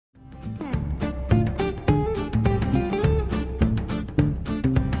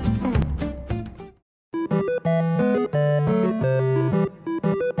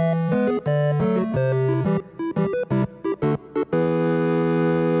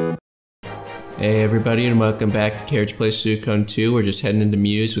Hey everybody, and welcome back to Carriage plays Suikoden 2. We're just heading into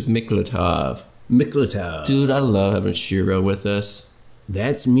Muse with Miklatov. Dude, I love having Shiro with us.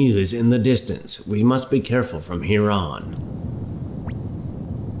 That's Muse in the distance. We must be careful from here on.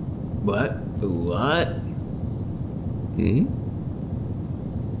 What?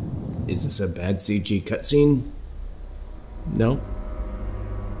 Is this a bad CG cutscene? No.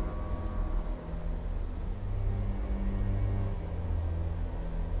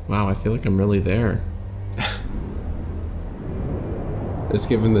 Wow, I feel like I'm really there. It's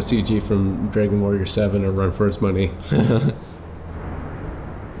giving the CG from Dragon Warrior 7 a run for its money.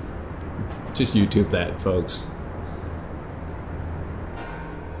 Just YouTube that, folks.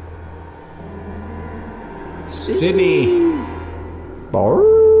 Sydney!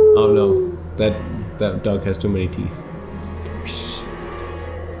 Oh no, that dog has too many teeth.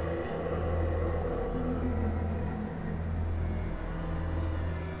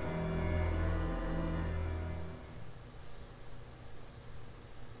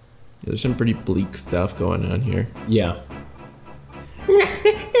 There's some pretty bleak stuff going on here. Yeah.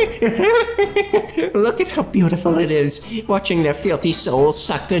 Look at how beautiful it is, watching their filthy souls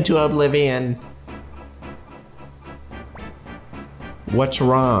sucked into oblivion. What's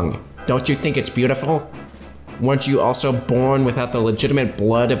wrong? Don't you think it's beautiful? Weren't you also born without the legitimate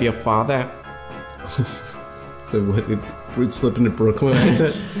blood of your father? So what, we'd slip into Brooklyn?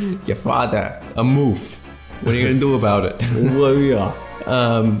 Your father, a moof. What are you gonna do about it? Well, yeah.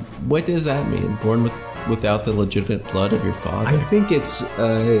 What does that mean? Born without the legitimate blood of your father? I think it's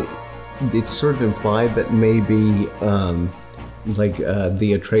sort of implied that maybe the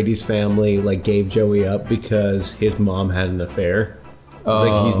Atreides family gave Joey up because his mom had an affair.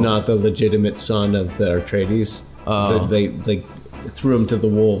 Like he's not the legitimate son of the Atreides. They threw him to the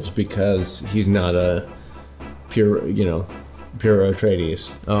wolves because he's not a pure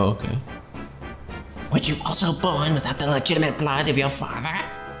Atreides. Oh, okay. Were you also born without the legitimate blood of your father?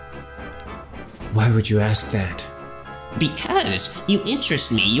 Why would you ask that? Because you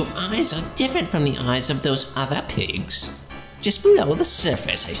interest me. Your eyes are different from the eyes of those other pigs. Just below the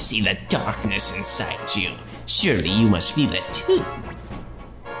surface, I see the darkness inside you. Surely you must feel it too.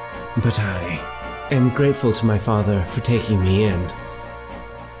 But I am grateful to my father for taking me in.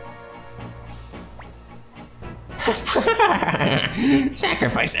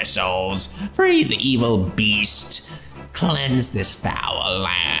 Sacrifice their souls, free the evil beast, cleanse this foul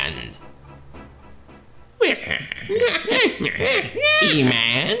land.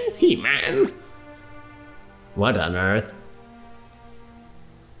 He-Man? He-Man? What on earth?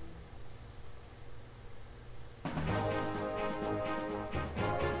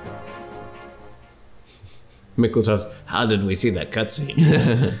 Miklatov's, how did we see that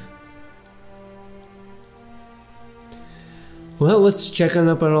cutscene? Well, let's check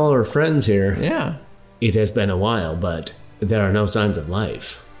up on all our friends here. Yeah. It has been a while, but there are no signs of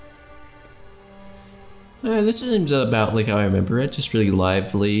life. This seems about like how I remember it, just really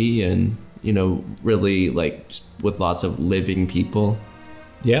lively and, really just with lots of living people.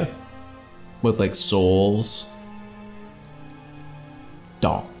 Yeah. With souls.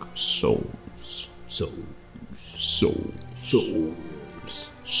 Dark souls.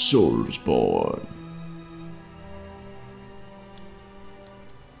 Souls born.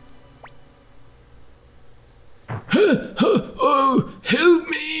 Oh, help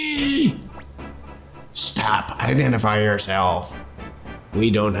me! Stop, identify yourself. We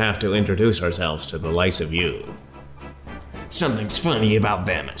don't have to introduce ourselves to the likes of you. Something's funny about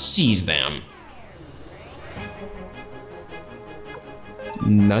them. Seize them.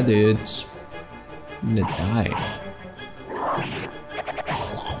 Nah, dudes. I'm gonna die.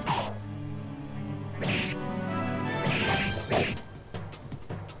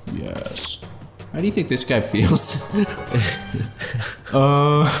 Yes. How do you think this guy feels?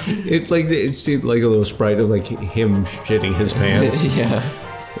 It seemed like a little sprite of him shitting his pants. Yeah.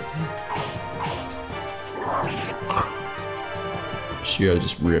 Shiro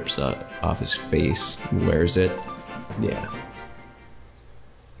just rips off his face and wears it. Yeah.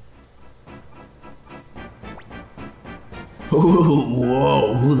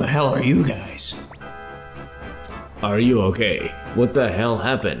 Whoa, who the hell are you guys? Are you okay? What the hell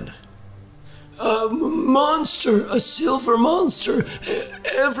happened? A monster, a silver monster.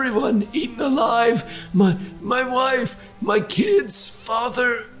 Everyone eaten alive. My wife, my kids,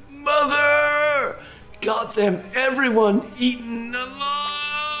 father, mother. Got them, everyone eaten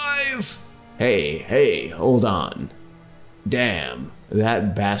alive. Hey, hold on. Damn,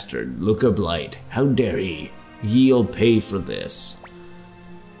 that bastard, Luca Blight. How dare he? He'll pay for this.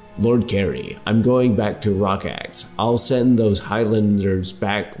 Lord Carey, I'm going back to Rockaxe. I'll send those Highlanders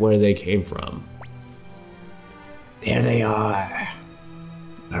back where they came from. There they are.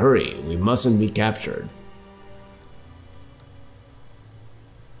 Hurry, we mustn't be captured.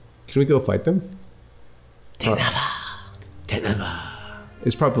 Can we go fight them? Tenava.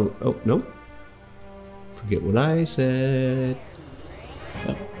 It's probably... Oh, no. Forget what I said.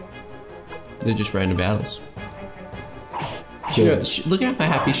 Oh. They're just random battles. Cool. Look at how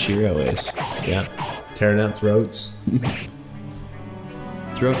happy Shiro is. Yeah. Tearing out throats.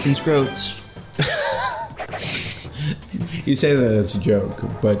 Throats and scroats. You say that as a joke,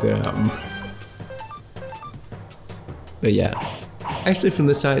 but yeah. actually from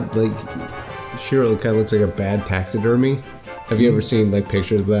the side, like, Shiro kind of looks like a bad taxidermy. Have you ever seen, like,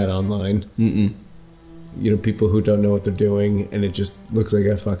 pictures of that online? Mm-mm. You know, people who don't know what they're doing, and it just looks like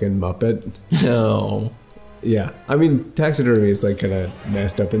a fucking Muppet. No. Yeah. I mean, taxidermy is, like, kind of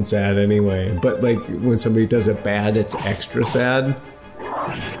messed up and sad anyway, but, like, when somebody does it bad, it's extra sad.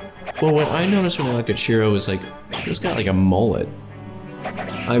 Well, what I noticed when I look at Shiro is, like, Shiro's got, like, a mullet.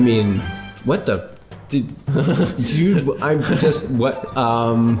 I mean, what the... Did you... I'm just... What?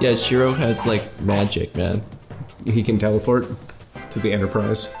 Yeah, Shiro has, like, magic, man. He can teleport to the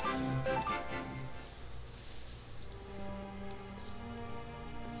Enterprise.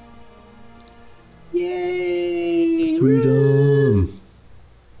 Yay! Freedom!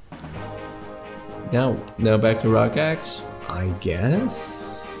 Now back to Rockaxe? I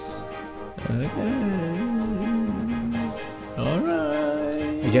guess... Okay.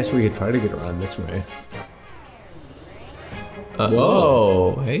 Alright. I guess we could try to get around this way.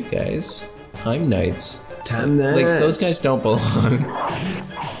 Whoa! Hey, guys. Time Knights. Time that. Like, those guys don't belong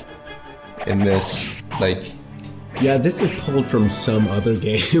in this, like... Yeah, this is pulled from some other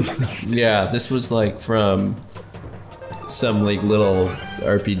game. Yeah, this was, like, from some, like, little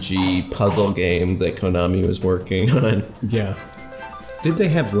RPG puzzle game that Konami was working on. Yeah. Did they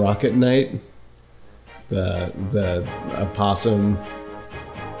have Rocket Knight? The opossum.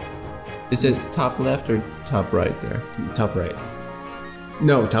 Is it top left or top right there? Top right.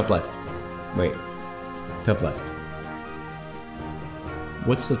 No, top left. Wait. Top left.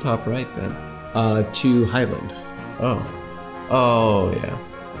 What's the top right then? To Highland. Oh. Oh, yeah.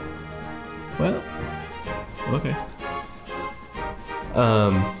 Well, okay.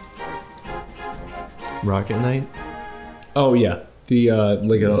 Rocket Knight? Oh, yeah. The,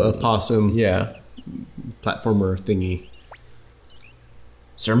 like a possum Yeah. platformer thingy.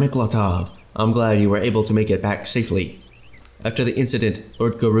 Sir Miklatov, I'm glad you were able to make it back safely. After the incident,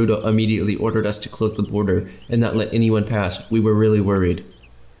 Lord Garuda immediately ordered us to close the border and not let anyone pass. We were really worried.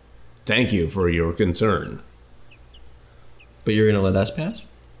 Thank you for your concern. But you're gonna let us pass?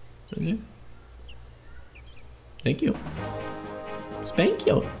 Okay. Thank you. Spank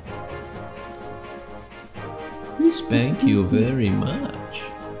you. Spank you very much.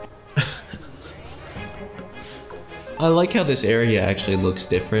 I like how this area actually looks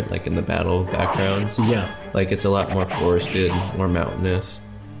different, like in the battle backgrounds. Yeah. Like it's a lot more forested, more mountainous.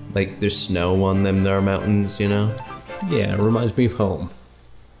 Like there's snow on them, there are mountains, you know? Yeah, it reminds me of home.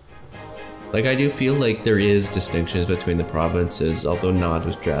 Like I do feel like there is distinctions between the provinces, although not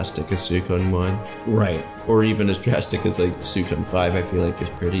as drastic as Suikoden 1. Right. Or even as drastic as like Suikoden 5, I feel like is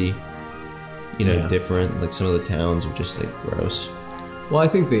pretty, you know, Yeah. different. Like some of the towns are just like gross. Well, I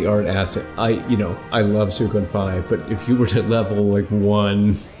think the art asset, I love Suikoden 5, but if you were to level like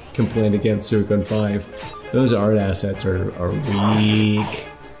one complaint against Suikoden 5, those art assets are weak.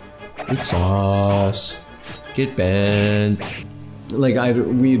 It's sauce. Get bent. Like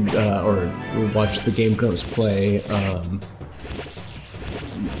we watched the Game Grumps play,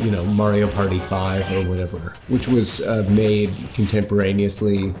 Mario Party 5 or whatever, which was made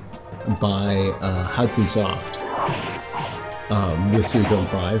contemporaneously by Hudson Soft with Suikoden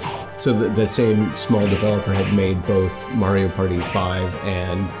 5. So the same small developer had made both Mario Party 5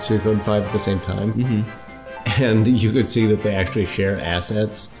 and Suikoden 5 at the same time. Mm-hmm. And you could see that they actually share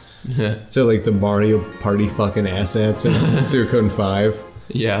assets. So like the Mario Party fucking assets in Suikoden 5.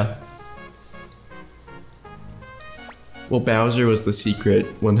 Yeah. Well, Bowser was the secret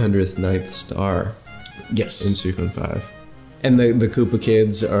 109th star Yes. in Suikoden 5. And the Koopa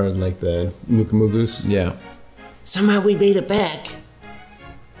kids are like the Mukamugus. Yeah. Somehow we made it back.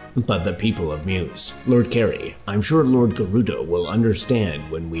 But the people of Muse. Lord Carey, I'm sure Lord Garuda will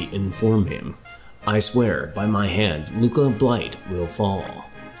understand when we inform him. I swear, by my hand, Luca Blight will fall.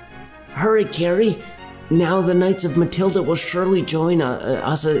 Hurry, Carrie. Now the Knights of Matilda will surely join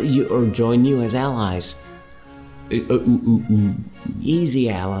join you as allies. Easy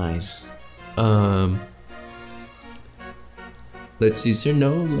allies. Let's see, is there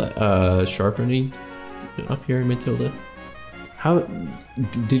no sharpening up here in Matilda? How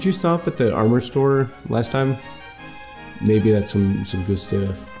did you stop at the armor store last time? Maybe that's some good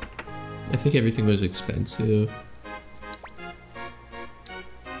stuff. I think everything was expensive.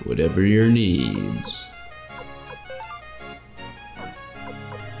 Whatever your needs.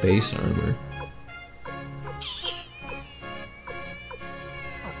 Base armor.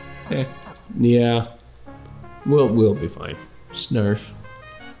 Yeah. We'll be fine. Snarf.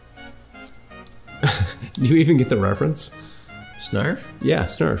 Do you even get the reference? Snarf? Yeah,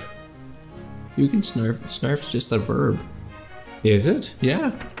 snarf. You can snarf. Snarf's just a verb. Is it?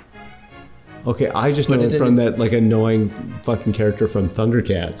 Yeah. Okay, I just know it from that like annoying fucking character from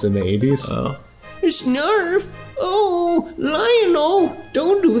Thundercats in the 80s. Oh. Snarf! Oh, Lionel!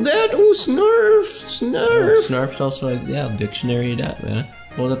 Don't do that! Oh, Snarf! Snarf! Snarf's also, yeah, dictionary that, man.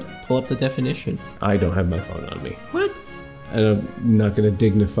 Pull up the definition. I don't have my phone on me. What? And I'm not gonna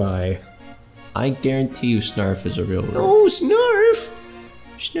dignify. I guarantee you Snarf is a real word. Oh, Snarf!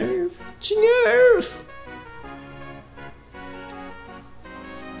 Snarf. Snarf!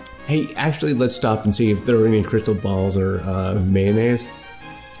 Hey, actually, let's stop and see if there are any crystal balls or mayonnaise.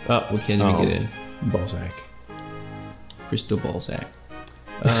 Oh, we can't even get in. Ballsack. Crystal Balzac.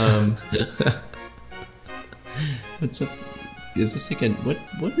 What's up? Is this like a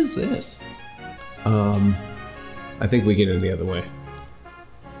what is this? I think we get in the other way.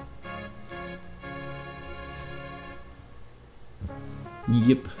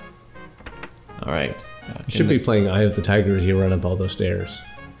 Yep. All right. Should be playing Eye of the Tiger as you run up all those stairs.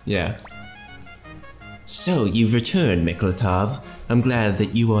 Yeah. So you've returned, Miklatov. I'm glad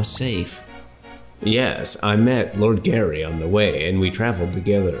that you are safe. Yes, I met Lord Gary on the way, and we traveled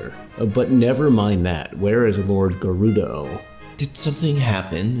together. But never mind that. Where is Lord Gerudo? Did something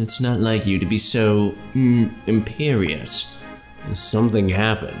happen? It's not like you to be so imperious. Something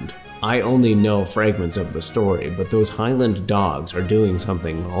happened. I only know fragments of the story, but those Highland dogs are doing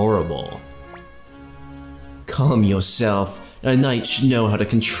something horrible. Calm yourself. A knight should know how to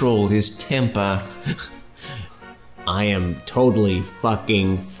control his temper. I am totally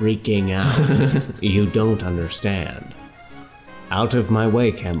fucking freaking out. You don't understand. Out of my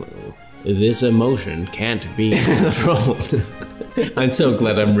way, Camus. This emotion can't be controlled. I'm so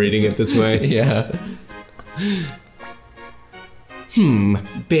glad I'm reading it this way. Yeah.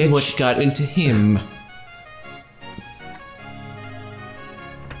 Bitch. What got into him?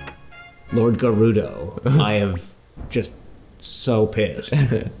 Lord Gerudo, I have just so pissed.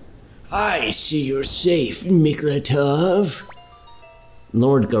 I see you're safe, Miklatov.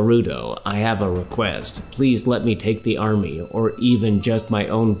 Lord Gerudo, I have a request. Please let me take the army, or even just my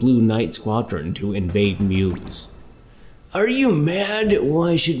own Blue Knight Squadron to invade Muse. Are you mad?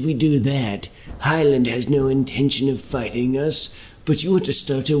 Why should we do that? Highland has no intention of fighting us, but you want to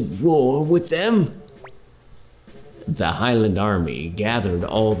start a war with them? The Highland army gathered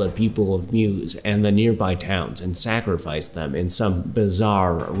all the people of Muse and the nearby towns and sacrificed them in some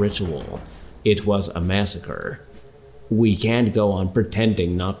bizarre ritual. It was a massacre. We can't go on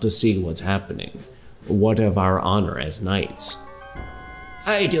pretending not to see what's happening. What of our honor as knights?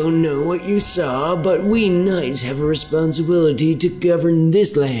 I don't know what you saw, but we knights have a responsibility to govern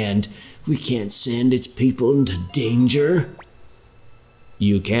this land. We can't send its people into danger.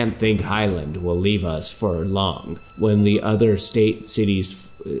 You can't think Highland will leave us for long. When the other state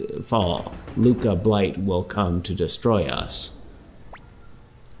cities fall, Luca Blight will come to destroy us.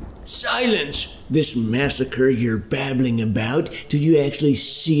 Silence! This massacre you're babbling about, did you actually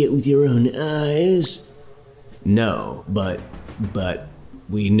see it with your own eyes? No, but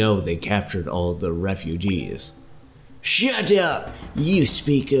we know they captured all the refugees. Shut up! You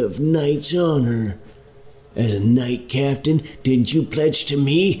speak of knight's honor. As a knight captain, didn't you pledge to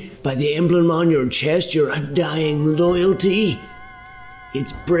me, by the emblem on your chest, your undying loyalty?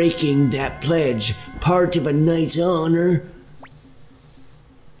 It's breaking that pledge, part of a knight's honor.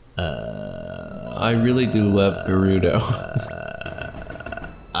 I really do love Gerudo.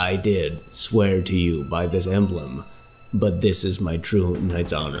 I did swear to you by this emblem, but this is my true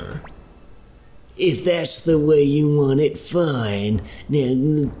knight's honor. If that's the way you want it, fine.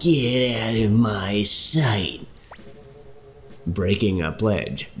 Now get out of my sight. Breaking a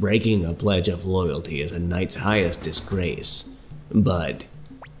pledge of loyalty is a knight's highest disgrace. But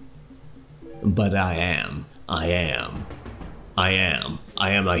I am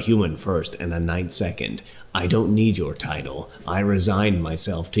a human first and a knight second. I don't need your title. I resign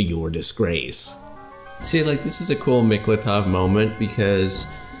myself to your disgrace. See, like, this is a cool Miklatov moment because,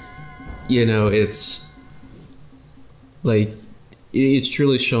 you know, it's like, it's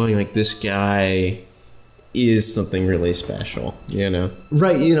truly showing, like, this guy is something really special, you know?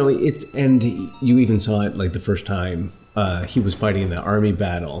 Right, you know, and you even saw it like the first time he was fighting in the army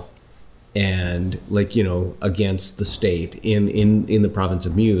battle and like, you know, against the state in the province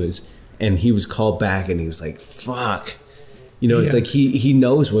of Muse, and he was called back and he was like, fuck. You know, it's like he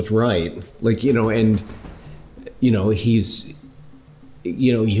knows what's right. Like, you know, and you know, he's,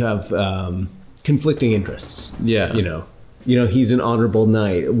 you know, you have conflicting interests. Yeah. You know, he's an honorable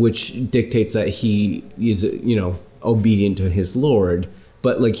knight, which dictates that he is, you know, obedient to his lord,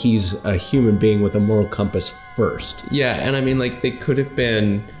 but like he's a human being with a moral compass first. Yeah, and I mean, like, they could have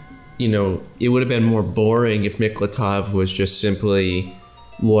been, you know, it would have been more boring if Miklatov was just simply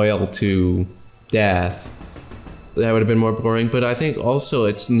loyal to death. That would have been more boring, but I think also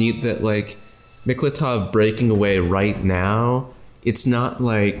it's neat that, like, Miklatov breaking away right now, it's not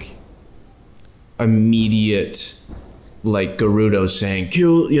like immediate, like Gerudo saying,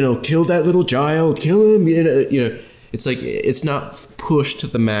 kill that little child, kill him, you know, it's like, it's not pushed to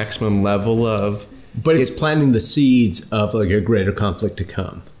the maximum level of, but it's planting the seeds of like a greater conflict to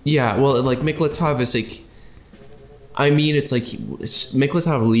come. Yeah, well, like Miklatov is like, I mean, it's like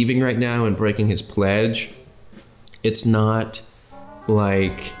Miklatov leaving right now and breaking his pledge. It's not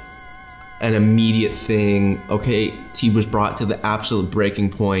like an immediate thing. Okay, he was brought to the absolute breaking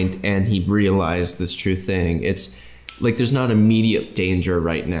point and he realized this true thing. It's like there's not immediate danger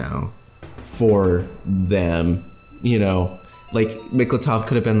right now for them, you know. Like Miklatov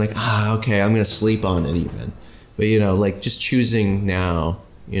could have been like, okay, I'm gonna sleep on it even. But you know, like just choosing now,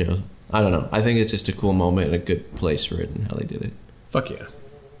 you know, I don't know. I think it's just a cool moment and a good place for it and how they did it. Fuck yeah.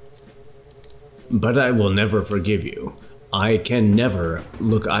 But I will never forgive you. I can never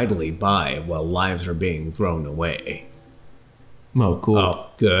look idly by while lives are being thrown away. Oh, cool.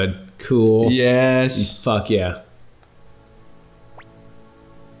 Oh, good. Cool. Yes. Fuck yeah.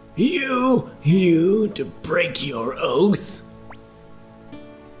 You to break your oath?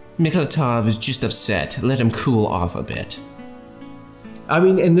 Miklatov is just upset. Let him cool off a bit. I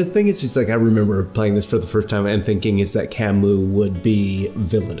mean, and the thing is, just like I remember playing this for the first time and thinking is that Camus would be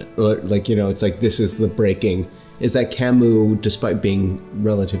villainous. Like, you know, it's like this is the breaking. Is that Camus, despite being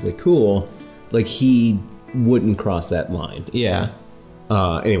relatively cool, like he wouldn't cross that line. Yeah.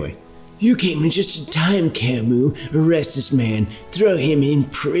 Anyway. You came in just in time, Camus. Arrest this man. Throw him in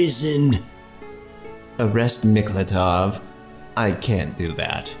prison. Arrest Miklatov? I can't do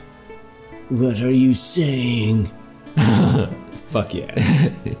that. What are you saying? Fuck yeah.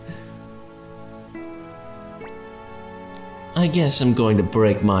 I guess I'm going to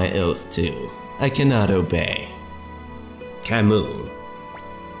break my oath too. I cannot obey. Camus.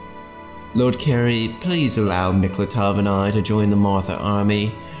 Lord Carey, please allow Miklatov and I to join the Martha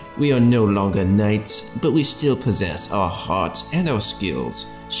army. We are no longer knights, but we still possess our hearts and our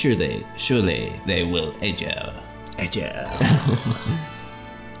skills. Surely they will agile.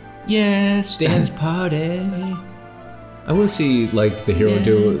 Yes. Dance party. I want to see like the hero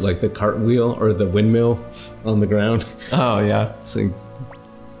do like the cartwheel or the windmill on the ground. Oh yeah. Sing.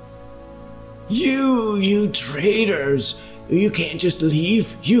 You traitors! You can't just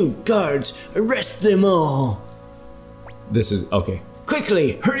leave. You guards, arrest them all. This is okay.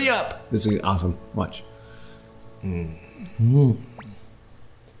 Quickly, hurry up! This is awesome. Watch.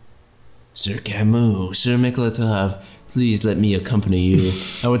 Sir Camus, Sir Miklatov, please let me accompany you.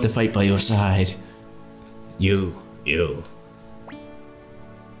 I want to fight by your side. You.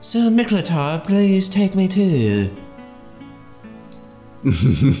 Sir Miklatov, please take me too.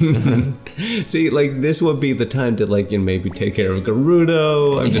 See, like this would be the time to like, you know, maybe take care of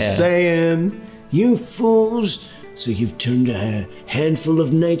Gerudo. I'm just saying. You fools! So you've turned a handful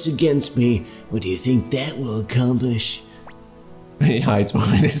of knights against me. What do you think that will accomplish? He hides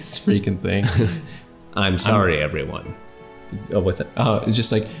behind this freaking thing. I'm sorry, everyone. Oh, what's that? Oh, it's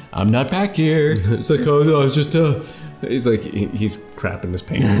just like, I'm not back here. It's like, oh no, it's just he's like, he's crapping his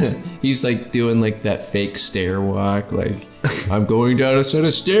pants. He's like doing like that fake stair walk, like, I'm going down a set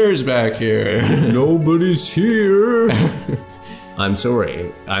of stairs back here. Nobody's here. I'm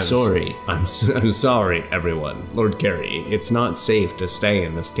sorry. I'm sorry, everyone. Lord Carey, it's not safe to stay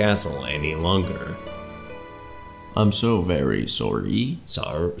in this castle any longer. I'm so very sorry.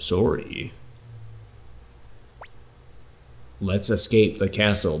 Sorry. Let's escape the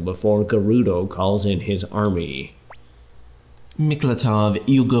castle before Gerudo calls in his army. Miklatov,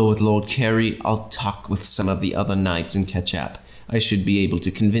 you go with Lord Carey. I'll talk with some of the other knights and catch up. I should be able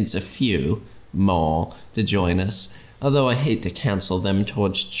to convince a few more to join us, although I hate to counsel them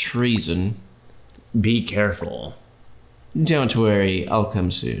towards treason. Be careful. Don't worry, I'll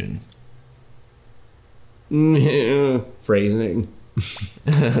come soon. Phrasing.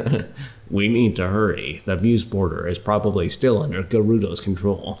 We need to hurry. The Muse border is probably still under Gerudo's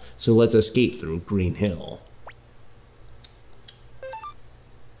control, so let's escape through Green Hill.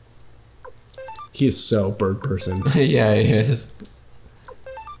 He's so bird person. Yeah, he is.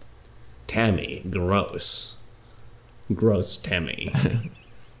 Tammy, gross. Gross Tammy.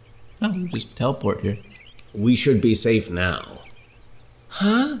 Oh, just teleport here. We should be safe now.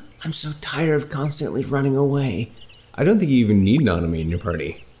 Huh? I'm so tired of constantly running away. I don't think you even need Nanami in your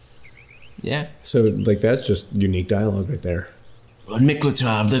party. Yeah. So, like, that's just unique dialogue right there. Lord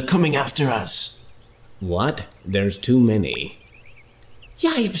Miklatov, they're coming after us. What? There's too many.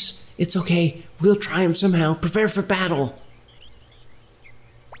 Yipes! It's okay. We'll triumph somehow. Prepare for battle.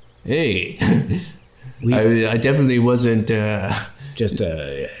 Hey. I definitely wasn't, Just,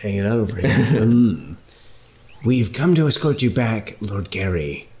 hanging out over here. We've come to escort you back, Lord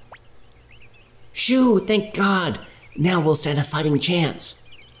Gary. Shoo, thank God. Now we'll stand a fighting chance.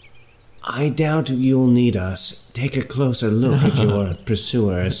 I doubt you'll need us. Take a closer look at your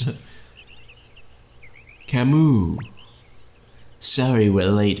pursuers. Camus. Sorry we're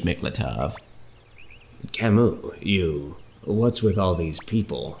late, Miklatov. Camus, what's with all these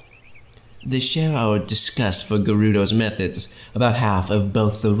people? They share our disgust for Gerudo's methods. About half of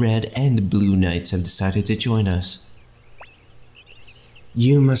both the Red and Blue Knights have decided to join us.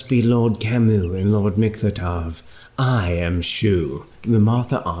 You must be Lord Camus and Lord Miklatov. I am Shu, the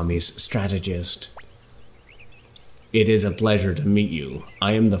Martha Army's strategist. It is a pleasure to meet you.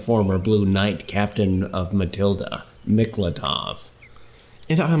 I am the former Blue Knight Captain of Matilda, Miklatov.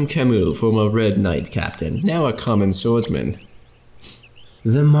 And I'm Camus, former Red Knight Captain, now a common swordsman.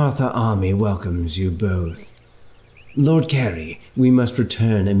 The Martha Army welcomes you both. Lord Carey, we must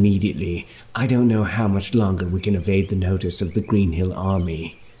return immediately. I don't know how much longer we can evade the notice of the Green Hill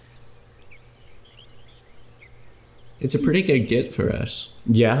Army. It's a pretty good get for us.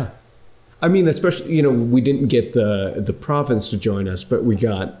 Yeah. I mean, especially, we didn't get the province to join us, but we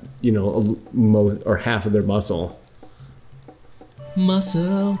got, or half of their muscle.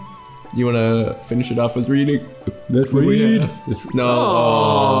 Muscle. You want to finish it off with reading? Let's read. No.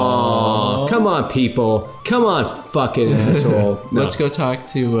 Aww. Come on, people. Come on, fucking assholes. No. Let's go talk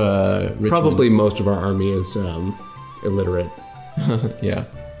to Richmond. Probably most of our army is illiterate. Yeah.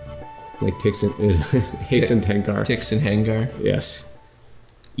 Like Hicks and Tengar. Tix and Hangar. Yes.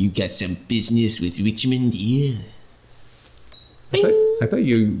 You got some business with Richmond? Yeah. I thought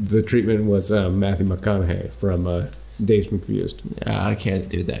the treatment was Matthew McConaughey from Dazed Confused. Yeah, I can't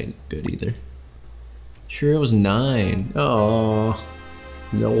do that good either. Sure, it was 9. Oh,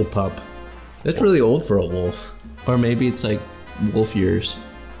 the old pup. That's really old for a wolf. Or maybe it's like wolf years.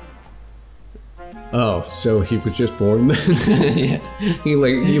 Oh, so he was just born then? Yeah.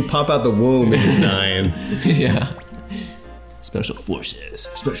 You pop out the womb and he's 9. Yeah. Special Forces.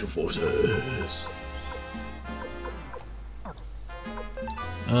 Special Forces.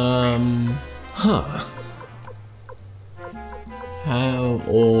 Huh. How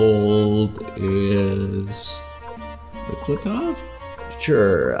old is Miklatov?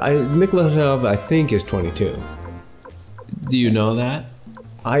 Sure. Miklatov, I think, is 22. Do you know that?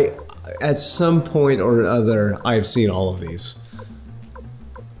 At some point or other, I've seen all of these.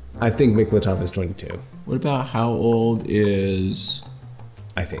 I think Miklatov is 22. What about how old is...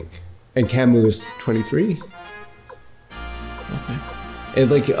 I think. And Camus is 23? Okay.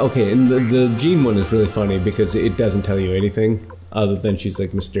 And and the Jean one is really funny because it doesn't tell you anything other than she's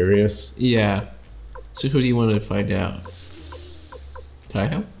mysterious. Yeah. So who do you want to find out?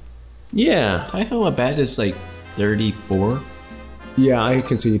 Taiho? Yeah. Taiho, I bet, is 34? Yeah, I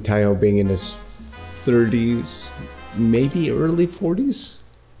can see Taiho being in his 30s, maybe early 40s?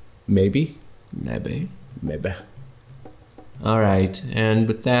 Maybe. Maybe. All right, and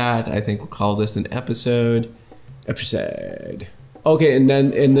with that, I think we'll call this an episode. Okay, and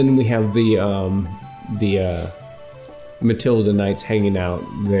then we have the Matilda Knights hanging out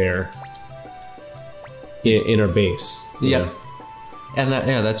there in our base. Yeah. And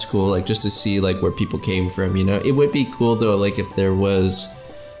that's cool, just to see where people came from, It would be cool though, if there was,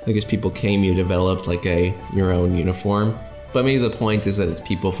 as people came, you developed your own uniform. But maybe the point is that it's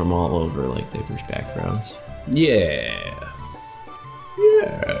people from all over, diverse backgrounds. Yeah.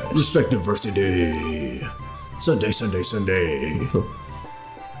 Respect diversity. Sunday.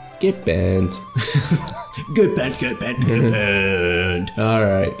 Get banned. Good band. All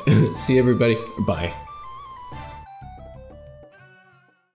right. See you, everybody. Bye.